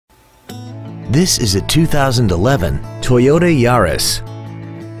This is a 2011 Toyota Yaris.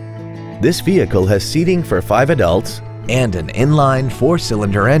 This vehicle has seating for 5 adults and an inline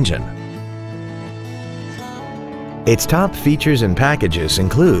 4-cylinder engine. Its top features and packages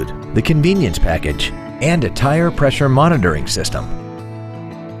include the convenience package and a tire pressure monitoring system.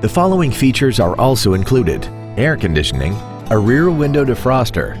 The following features are also included: air conditioning, a rear window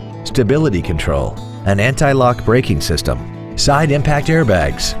defroster, stability control, an anti-lock braking system, side impact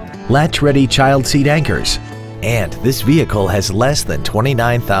airbags, latch-ready child seat anchors, and this vehicle has less than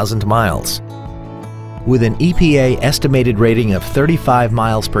 29,000 miles. With an EPA estimated rating of 35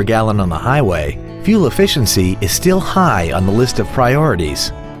 miles per gallon on the highway, fuel efficiency is still high on the list of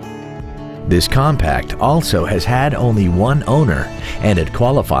priorities. This compact also has had only one owner, and it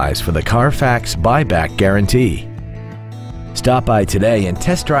qualifies for the Carfax buyback guarantee. Stop by today and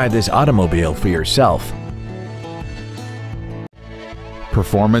test drive this automobile for yourself.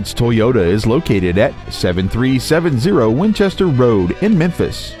 Performance Toyota is located at 7370 Winchester Road in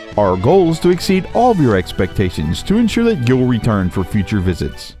Memphis. Our goal is to exceed all of your expectations to ensure that you'll return for future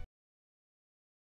visits.